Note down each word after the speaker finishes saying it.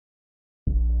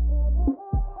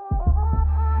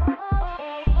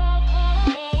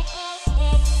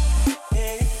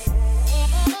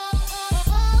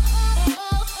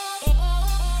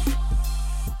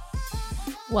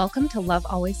Welcome to Love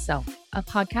Always Self, a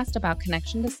podcast about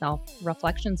connection to self,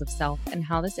 reflections of self, and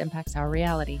how this impacts our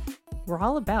reality. We're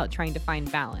all about trying to find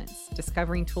balance,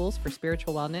 discovering tools for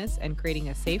spiritual wellness, and creating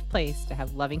a safe place to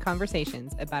have loving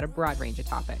conversations about a broad range of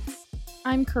topics.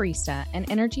 I'm Karista, an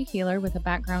energy healer with a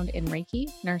background in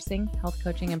Reiki, nursing, health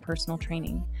coaching, and personal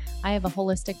training. I have a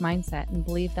holistic mindset and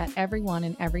believe that everyone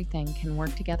and everything can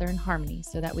work together in harmony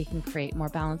so that we can create more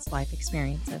balanced life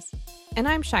experiences. And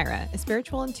I'm Shira, a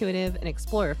spiritual intuitive and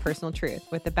explorer of personal truth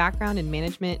with a background in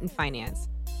management and finance.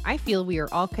 I feel we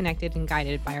are all connected and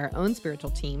guided by our own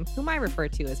spiritual team, whom I refer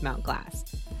to as Mount Glass,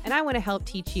 and I want to help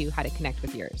teach you how to connect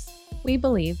with yours. We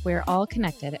believe we're all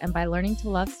connected, and by learning to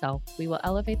love self, we will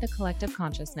elevate the collective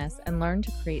consciousness and learn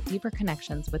to create deeper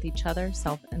connections with each other,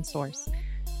 self, and source.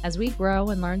 As we grow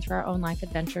and learn through our own life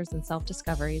adventures and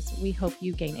self-discoveries, we hope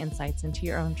you gain insights into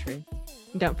your own truth.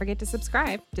 Don't forget to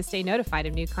subscribe to stay notified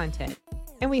of new content,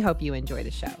 and we hope you enjoy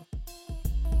the show.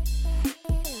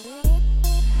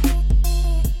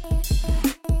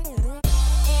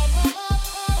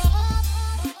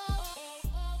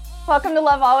 Welcome to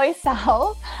Love Always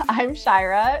Self. I'm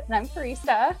Shira and I'm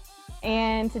Karista.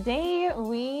 And today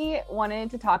we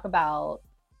wanted to talk about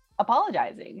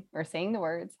apologizing or saying the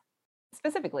words,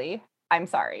 specifically, I'm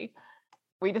sorry.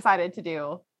 We decided to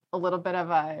do a little bit of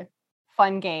a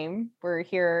fun game. We're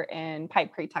here in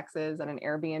Pipe Creek, Texas at an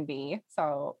Airbnb.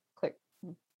 So click,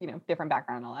 different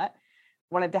background and all that.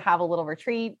 Wanted to have a little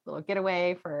retreat, a little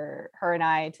getaway for her and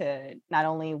I to not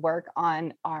only work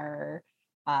on our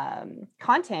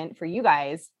content for you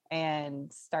guys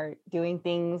and start doing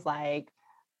things like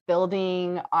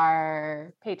building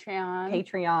our Patreon.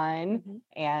 Mm-hmm.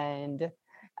 And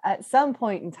at some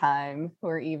point in time,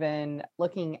 we're even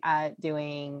looking at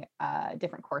doing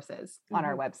different courses on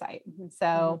our website. Mm-hmm.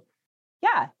 So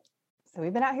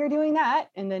we've been out here doing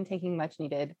that and then taking much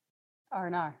needed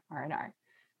R&R,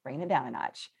 bringing it down a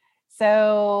notch.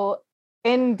 So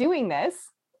in doing this,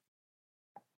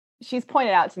 she's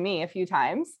pointed out to me a few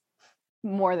times,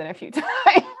 more than a few times,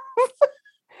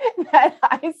 that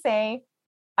I say,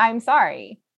 I'm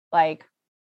sorry, like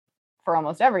for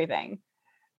almost everything.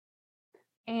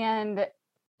 And,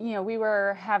 we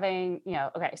were having,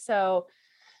 so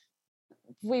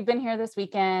we've been here this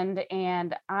weekend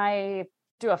and I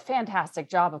do a fantastic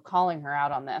job of calling her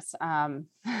out on this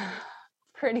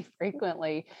pretty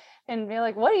frequently and be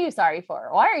like, what are you sorry for?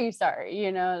 Why are you sorry?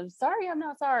 Sorry, I'm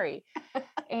not sorry.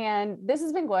 And this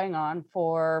has been going on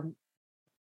for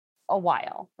a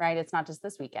while, right? It's not just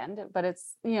this weekend, but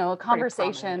it's, a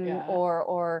conversation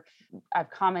or I've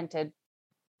commented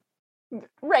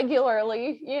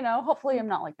regularly, hopefully I'm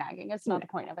not like nagging. It's not the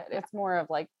point of it. It's more of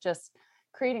like just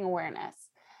creating awareness.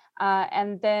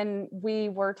 And then we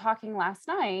were talking last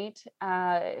night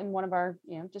in one of our,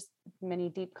 just many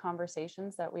deep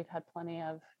conversations that we've had plenty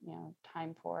of,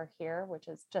 time for here, which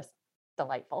is just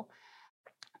delightful.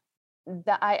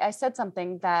 That I said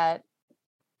something that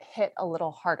hit a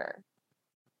little harder.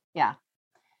 Yeah.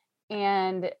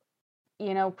 And,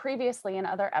 previously in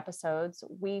other episodes,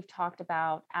 we've talked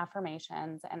about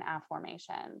affirmations and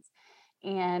afformations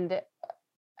and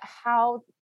how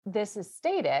this is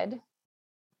stated,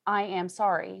 I am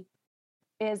sorry,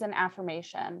 is an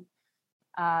affirmation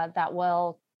that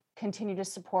will continue to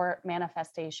support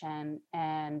manifestation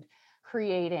and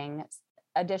creating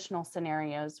additional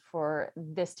scenarios for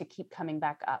this to keep coming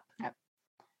back up. Yep.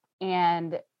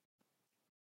 And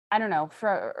I don't know,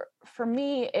 for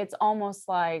me, it's almost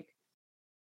like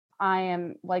I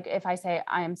am like, if I say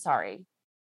I am sorry,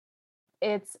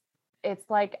 it's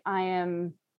like I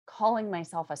am calling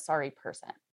myself a sorry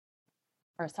person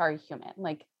or a sorry human.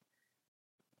 Like,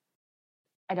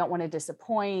 I don't want to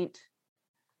disappoint.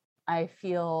 I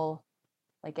feel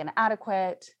like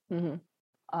inadequate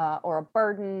or a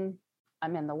burden.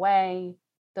 I'm in the way.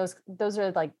 Those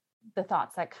are like the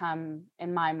thoughts that come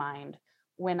in my mind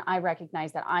when I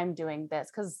recognize that I'm doing this.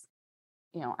 Because,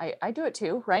 I do it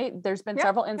too, right? There's been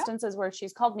several instances where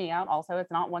she's called me out. Also,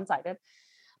 it's not one-sided,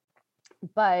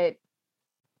 but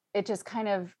it just kind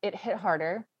of, it hit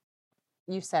harder.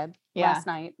 You said last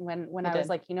night when I was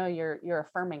like, you're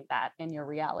affirming that in your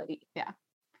reality. Yeah.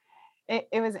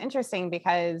 It was interesting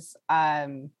because,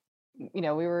 we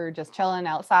were just chilling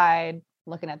outside,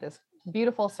 looking at this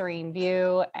beautiful, serene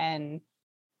view. And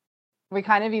we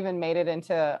kind of even made it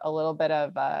into a little bit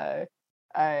of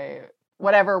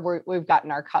whatever we've got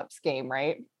in our cups game.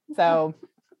 Right. So,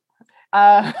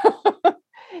 and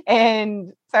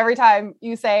so every time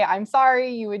you say, I'm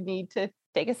sorry, you would need to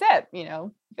take a sip,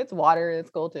 if it's water,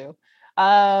 it's cool too.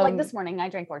 Like this morning, I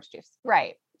drank orange juice.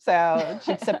 Right. So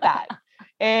she'd sip that.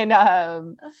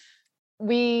 And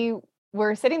we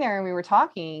we're sitting there and we were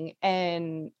talking,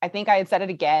 and I think I had said it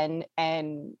again,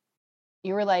 and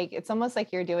you were like, it's almost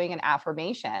like you're doing an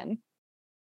affirmation,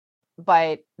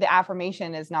 but the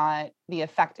affirmation is not the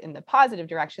effect in the positive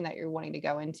direction that you're wanting to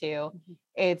go into. Mm-hmm.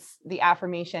 It's the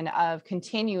affirmation of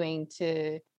continuing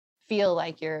to feel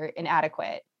like you're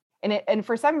inadequate. And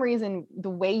for some reason, the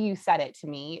way you said it to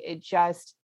me,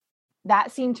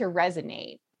 that seemed to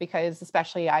resonate, because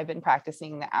especially I've been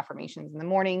practicing the affirmations in the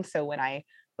morning. So when I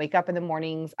wake up in the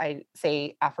mornings, I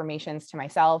say affirmations to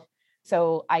myself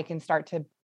so I can start to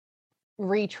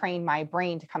retrain my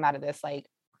brain to come out of this like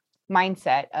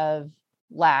mindset of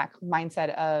lack,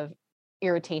 mindset of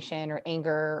irritation or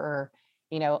anger or,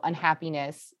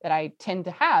 unhappiness that I tend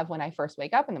to have when I first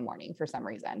wake up in the morning for some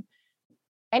reason.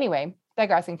 Anyway,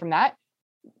 digressing from that,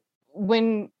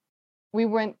 when we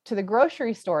went to the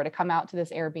grocery store to come out to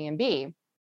this Airbnb,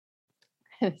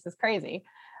 this is crazy.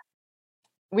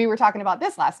 We were talking about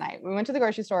this last night. We went to the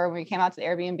grocery store when we came out to the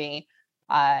Airbnb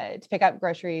to pick up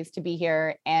groceries to be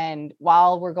here. And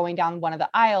while we're going down one of the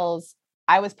aisles,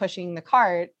 I was pushing the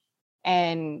cart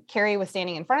and Carrie was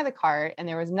standing in front of the cart, and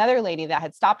there was another lady that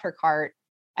had stopped her cart,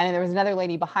 and then there was another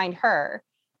lady behind her,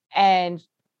 and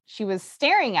she was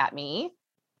staring at me,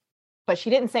 but she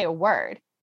didn't say a word.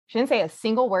 She didn't say a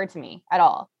single word to me at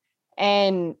all.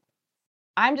 And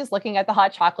I'm just looking at the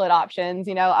hot chocolate options,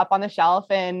 up on the shelf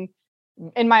and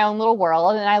in my own little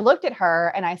world. And I looked at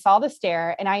her and I saw the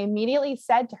stare, and I immediately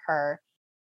said to her,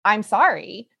 "I'm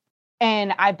sorry."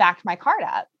 And I backed my cart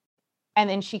up. And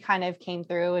then she kind of came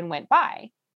through and went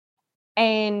by.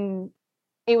 And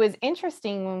it was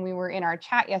interesting when we were in our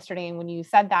chat yesterday, and when you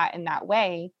said that in that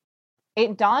way,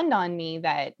 it dawned on me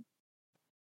that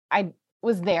I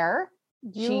was there.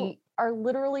 You are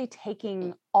literally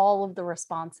taking all of the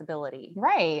responsibility.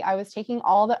 Right. I was taking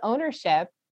all the ownership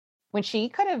when she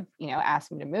could have,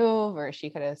 asked me to move, or she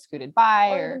could have scooted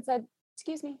by, or even said,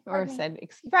 "Excuse me." Or said,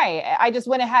 right. I just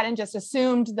went ahead and just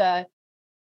assumed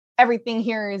everything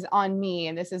here is on me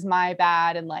and this is my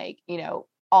bad, and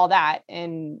all that.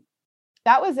 And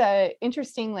that was a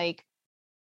interesting,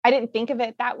 I didn't think of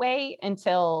it that way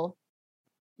until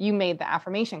you made the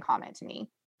affirmation comment to me.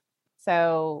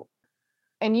 So,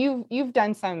 and you've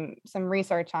done some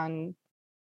research on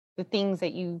the things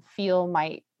that you feel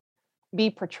might be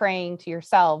portraying to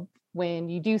yourself when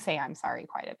you do say "I'm sorry"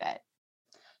 quite a bit.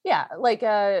 Yeah.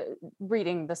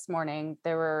 Reading this morning,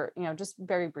 there were, just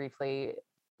very briefly,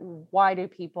 why do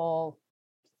people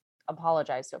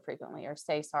apologize so frequently or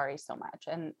say sorry so much?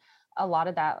 And a lot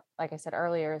of that, like I said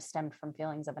earlier, is stemmed from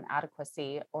feelings of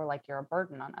inadequacy, or like you're a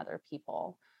burden on other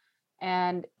people.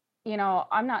 And,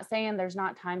 I'm not saying there's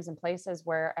not times and places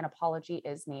where an apology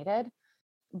is needed,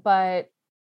 but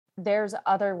there's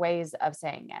other ways of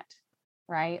saying it,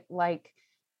 right? Like,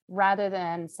 rather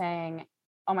than saying,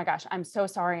 "Oh my gosh, I'm so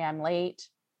sorry I'm late,"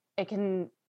 it can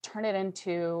turn it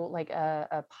into like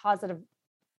a positive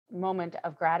moment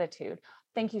of gratitude.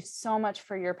 "Thank you so much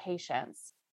for your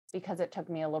patience, because it took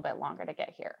me a little bit longer to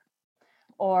get here."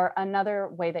 Or another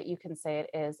way that you can say it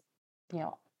is,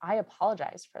 "I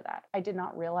apologize for that. I did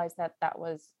not realize that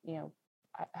was,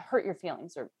 I hurt your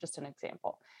feelings," or just an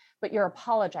example. But you're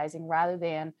apologizing rather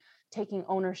than taking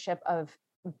ownership of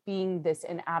being this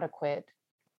inadequate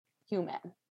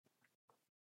human,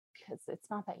 because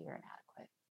it's not that you're inadequate.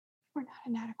 We're not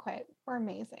inadequate. We're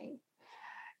amazing.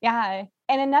 Yeah.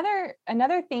 And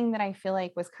another thing that I feel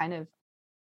like was kind of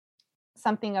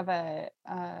something of a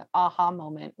aha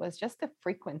moment was just the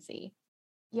frequency.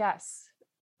 Yes.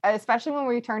 Especially when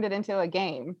we turned it into a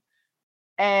game.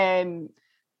 And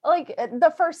like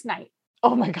the first night.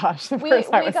 Oh my gosh. We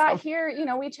got here,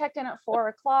 we checked in at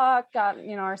 4:00, got,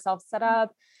 ourselves set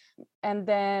up. And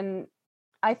then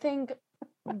I think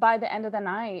by the end of the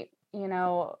night,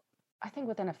 I think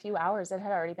within a few hours, it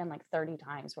had already been like 30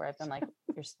 times where I've been like,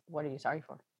 "What are you sorry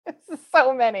for?" It's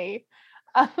so many.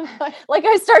 Like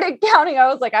I started counting.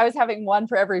 I was having one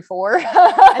for every 4. and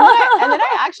then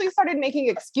I actually started making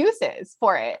excuses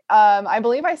for it. I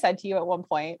believe I said to you at one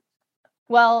point,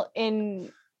 well,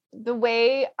 in the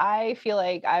way I feel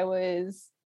like I was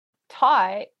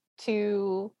taught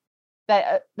to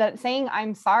that saying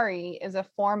 "I'm sorry" is a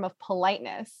form of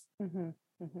politeness. Mm-hmm.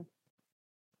 Mm-hmm.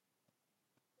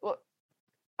 Well,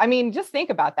 I mean, just think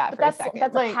about that for a second.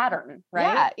 That's a pattern,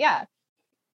 right? Yeah.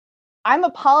 I'm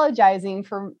apologizing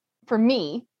for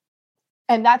me,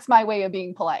 and that's my way of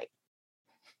being polite.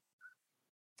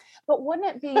 But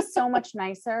wouldn't it be so much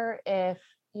nicer if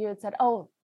you had said, "Oh,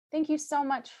 thank you so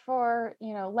much for,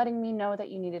 letting me know that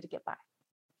you needed to get by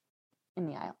in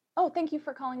the aisle. Oh, thank you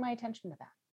for calling my attention to that."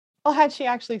 Well, had she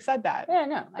actually said that? Yeah,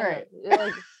 no. Right.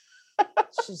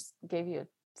 She just gave you a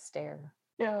stare.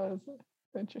 Yeah, it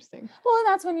was interesting. Well, and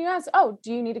that's when you ask, oh,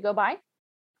 do you need to go by?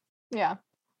 Yeah.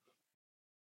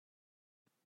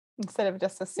 Instead of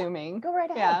just assuming. Go right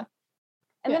ahead. Yeah.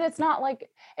 And then it's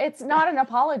not an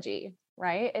apology,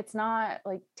 right? It's not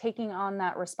like taking on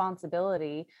that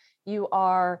responsibility. You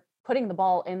are putting the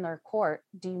ball in their court.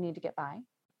 Do you need to get by?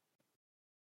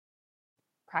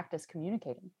 Practice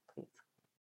communicating, please.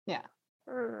 Yeah.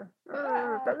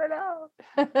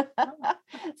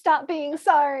 Stop being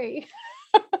sorry.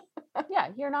 Yeah,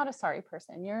 you're not a sorry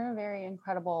person. You're a very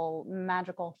incredible,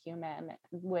 magical human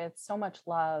with so much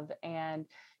love, and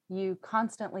you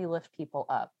constantly lift people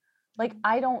up. Like,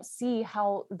 I don't see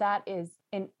how that is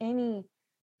in any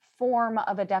form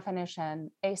of a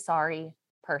definition a sorry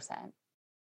person.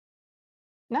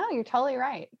 No, you're totally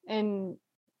right. And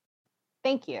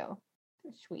thank you.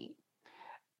 Sweet.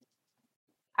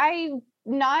 I'm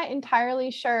not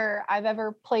entirely sure I've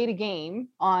ever played a game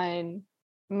on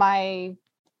my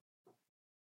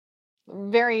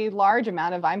very large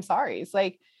amount of I'm sorry's.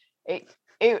 Like it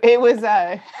was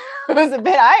it was a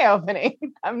bit eye-opening.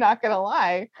 I'm not gonna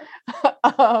lie.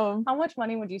 How much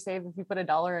money would you save if you put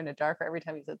 $1 in a jar for every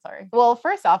time you said sorry? Well,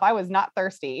 first off, I was not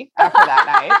thirsty after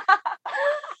that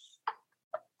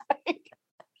night.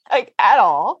 like at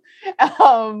all.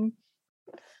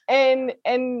 And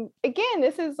again,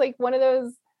 this is like one of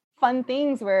those fun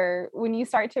things where when you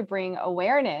start to bring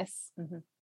awareness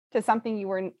to something you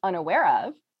were unaware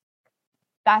of,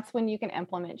 that's when you can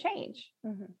implement change.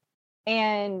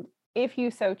 And if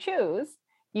you so choose,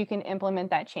 you can implement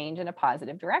that change in a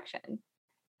positive direction.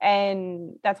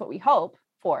 And that's what we hope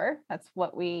for. That's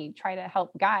what we try to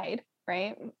help guide,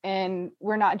 right? And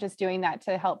we're not just doing that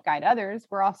to help guide others,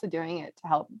 we're also doing it to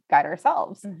help guide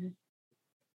ourselves.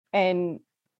 And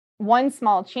one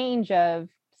small change of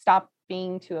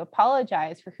stopping to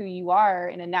apologize for who you are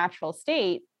in a natural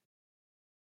state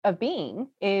of being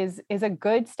is a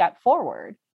good step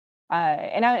forward.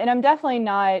 And I'm definitely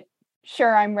not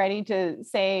sure I'm ready to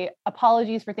say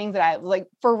apologies for things that I like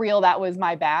for real. That was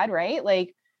my bad, right?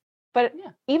 Like, but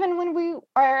even when we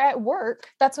are at work,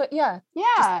 that's what, just,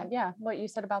 what you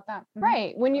said about that,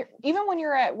 right? When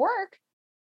you're at work,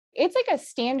 it's like a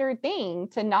standard thing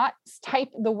to not type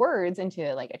the words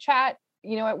into like a chat,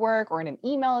 at work or in an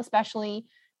email, especially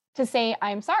to say,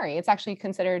 I'm sorry. It's actually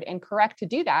considered incorrect to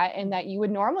do that. And that you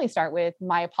would normally start with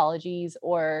my apologies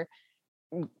or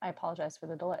I apologize for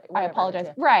the delay. I apologize.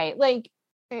 Right. Like,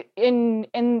 and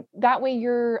that way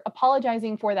you're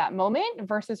apologizing for that moment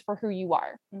versus for who you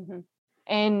are.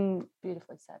 And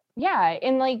beautifully said. Yeah.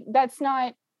 And like, that's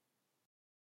not,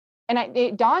 and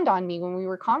it dawned on me when we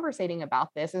were conversating about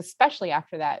this, especially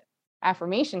after that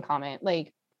affirmation comment,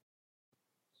 like,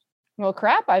 well,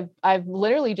 crap, I've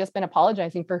literally just been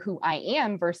apologizing for who I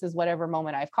am versus whatever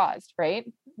moment I've caused, right?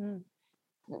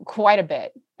 Quite a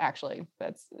bit, actually.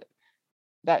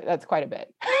 That's quite a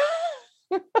bit.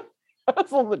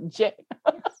 That's legit.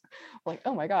 Like,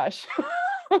 oh my gosh.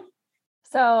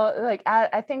 So like,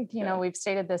 I think, we've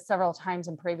stated this several times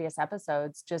in previous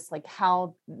episodes, just like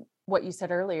how, what you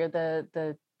said earlier,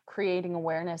 the creating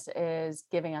awareness is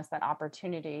giving us that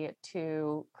opportunity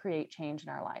to create change in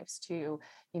our lives, to,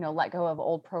 let go of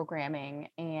old programming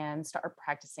and start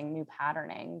practicing new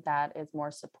patterning that is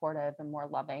more supportive and more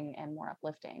loving and more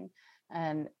uplifting.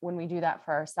 And when we do that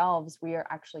for ourselves, we are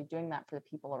actually doing that for the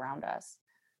people around us.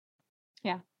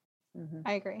 Yeah,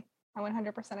 I agree. I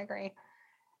 100% agree.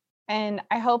 And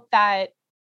I hope that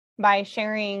by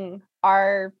sharing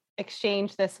our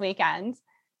exchange this weekend,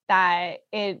 that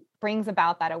it brings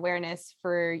about that awareness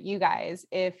for you guys.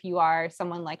 If you are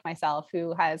someone like myself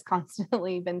who has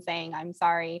constantly been saying, I'm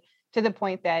sorry, to the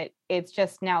point that it's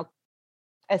just now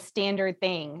a standard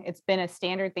thing. It's been a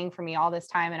standard thing for me all this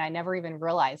time. And I never even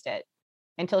realized it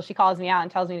until she calls me out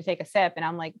and tells me to take a sip. And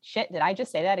I'm like, shit, did I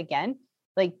just say that again?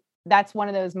 Like, that's one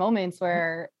of those moments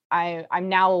where I'm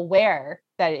now aware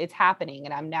that it's happening.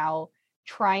 And I'm now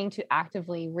trying to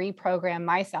actively reprogram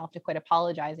myself to quit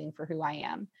apologizing for who I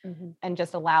am and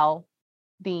just allow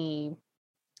the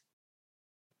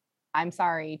I'm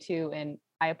sorry to, and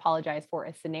I apologize for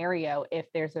a scenario if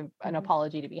there's an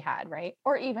apology to be had, right?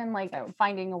 Or even like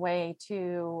finding a way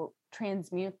to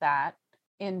transmute that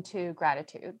into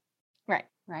gratitude. Right.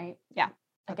 Right. Yeah.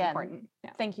 That's again, important.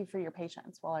 Yeah. Thank you for your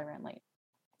patience while I ran late.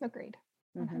 Agreed.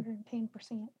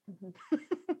 110%.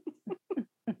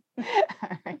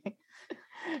 All right.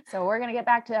 So we're going to get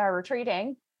back to our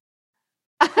retreating.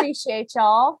 Appreciate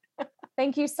y'all.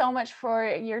 Thank you so much for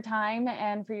your time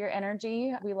and for your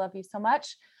energy. We love you so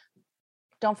much.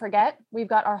 Don't forget, we've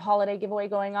got our holiday giveaway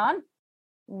going on.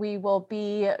 We will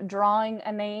be drawing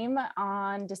a name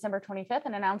on December 25th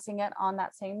and announcing it on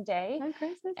that same day.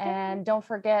 And don't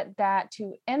forget that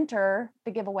to enter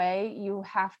the giveaway, you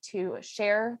have to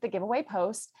share the giveaway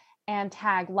post and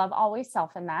tag Love Always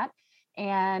Self in that.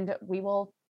 And we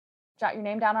will jot your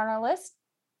name down on our list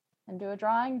and do a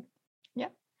drawing.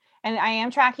 Yep. And I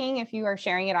am tracking if you are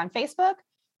sharing it on Facebook.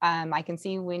 I can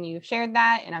see when you've shared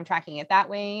that, and I'm tracking it that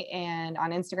way. And on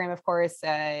Instagram, of course,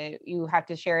 you have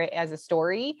to share it as a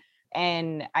story.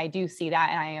 And I do see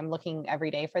that, and I am looking every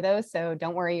day for those. So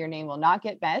don't worry, your name will not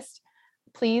get missed.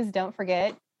 Please don't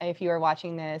forget, if you are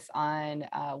watching this on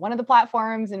one of the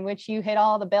platforms in which you hit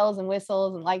all the bells and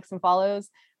whistles and likes and follows,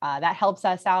 that helps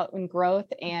us out in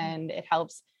growth, and it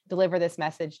helps deliver this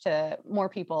message to more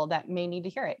people that may need to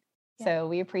hear it. Yeah. So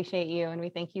we appreciate you, and we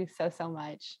thank you so, so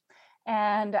much.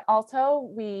 And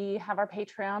also we have our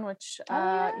Patreon, which,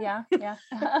 yeah.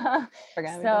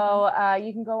 So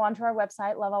you can go onto our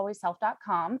website,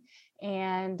 lovealwaysself.com,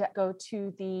 and go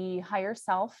to the Higher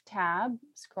Self tab,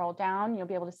 scroll down, you'll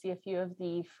be able to see a few of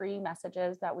the free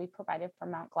messages that we provided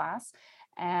from Mount Glass.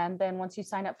 And then once you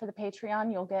sign up for the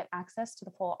Patreon, you'll get access to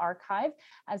the full archive,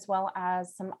 as well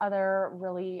as some other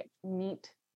really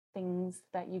neat things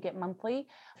that you get monthly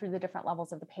through the different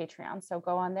levels of the Patreon. So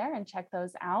go on there and check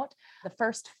those out. The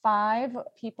first 5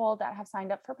 people that have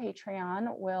signed up for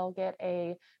Patreon will get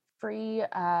a free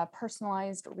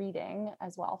personalized reading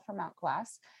as well from Mount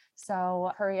Glass.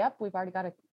 So hurry up. We've already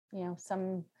got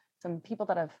some people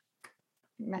that have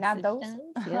nabbed those.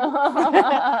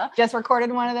 Yeah. Just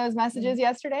recorded one of those messages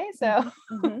yesterday. So,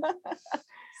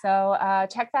 So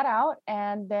check that out.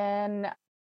 And then,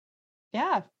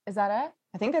 yeah, is that it?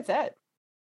 I think that's it.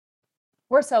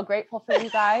 We're so grateful for you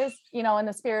guys, in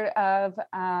the spirit of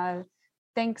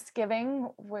Thanksgiving,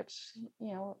 which,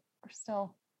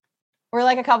 we're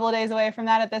like a couple of days away from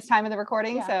that at this time of the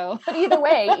recording. Yeah. So, but either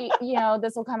way,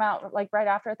 this will come out like right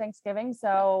after Thanksgiving.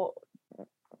 So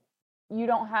you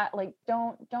don't have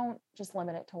don't just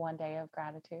limit it to one day of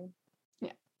gratitude.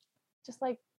 Yeah. Just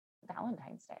like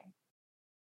Valentine's Day.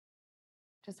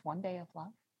 Just one day of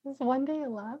love. Just one day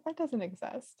of love? That doesn't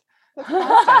exist.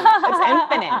 It's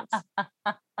infinite.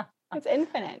 It's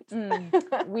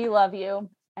infinite. We love you,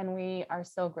 and we are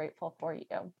so grateful for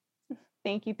you.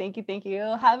 Thank you. Thank you. Thank you.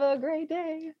 Have a great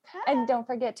day. And don't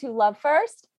forget to love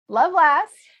first, love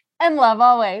last, and love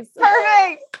always.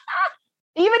 Perfect.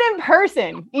 Even in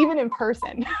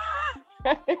person.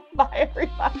 Bye,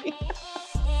 everybody.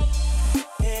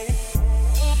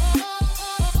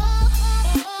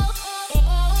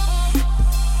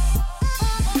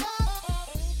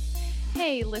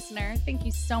 Hey, listener, thank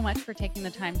you so much for taking the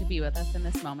time to be with us in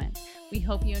this moment. We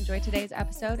hope you enjoyed today's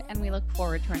episode, and we look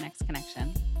forward to our next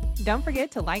connection. Don't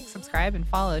forget to like, subscribe, and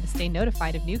follow to stay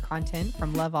notified of new content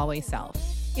from Love Always Self.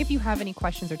 If you have any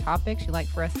questions or topics you'd like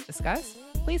for us to discuss,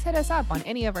 please hit us up on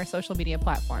any of our social media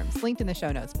platforms linked in the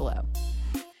show notes below.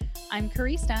 I'm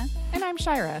Karista. And I'm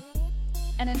Shira.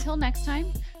 And until next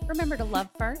time, remember to love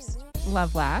first,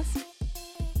 love last,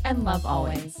 and love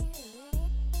always.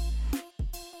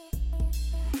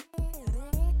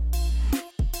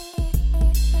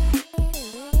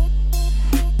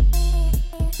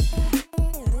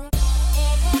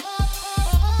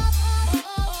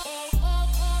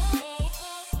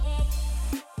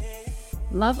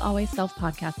 Love Always Self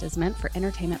podcast is meant for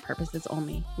entertainment purposes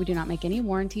only. We do not make any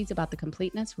warranties about the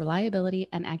completeness, reliability,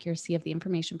 and accuracy of the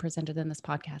information presented in this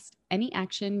podcast. Any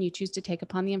action you choose to take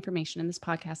upon the information in this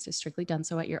podcast is strictly done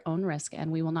so at your own risk, and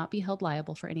we will not be held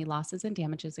liable for any losses and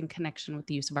damages in connection with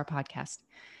the use of our podcast.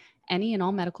 Any and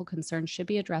all medical concerns should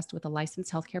be addressed with a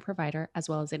licensed healthcare provider, as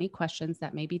well as any questions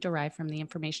that may be derived from the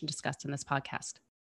information discussed in this podcast.